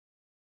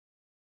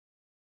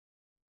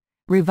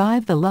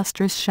Revive the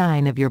lustrous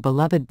shine of your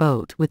beloved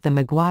boat with the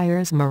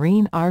Meguiar's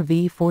Marine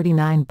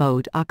RV49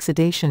 Boat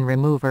Oxidation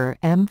Remover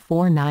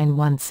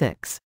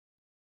M4916.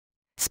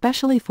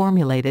 Specially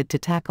formulated to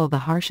tackle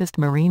the harshest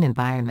marine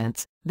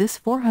environments, this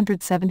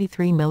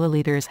 473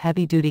 ml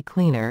heavy-duty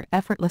cleaner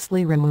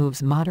effortlessly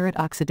removes moderate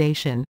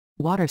oxidation,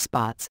 water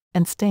spots,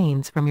 and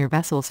stains from your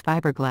vessel's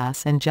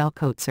fiberglass and gel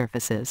coat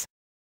surfaces.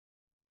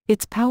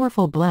 Its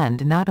powerful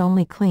blend not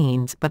only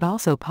cleans but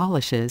also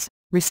polishes,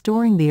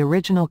 restoring the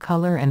original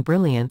color and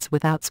brilliance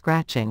without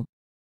scratching.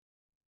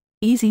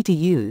 Easy to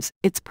use,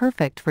 it's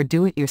perfect for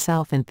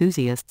do-it-yourself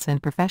enthusiasts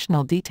and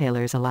professional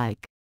detailers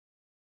alike.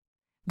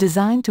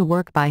 Designed to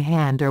work by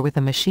hand or with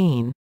a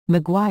machine,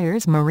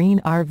 Meguiar's Marine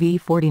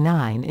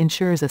RV49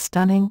 ensures a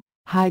stunning,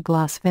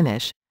 high-gloss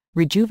finish,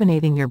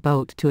 rejuvenating your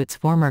boat to its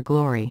former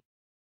glory.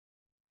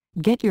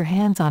 Get your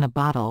hands on a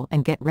bottle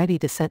and get ready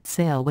to set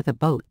sail with a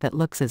boat that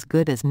looks as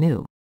good as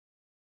new.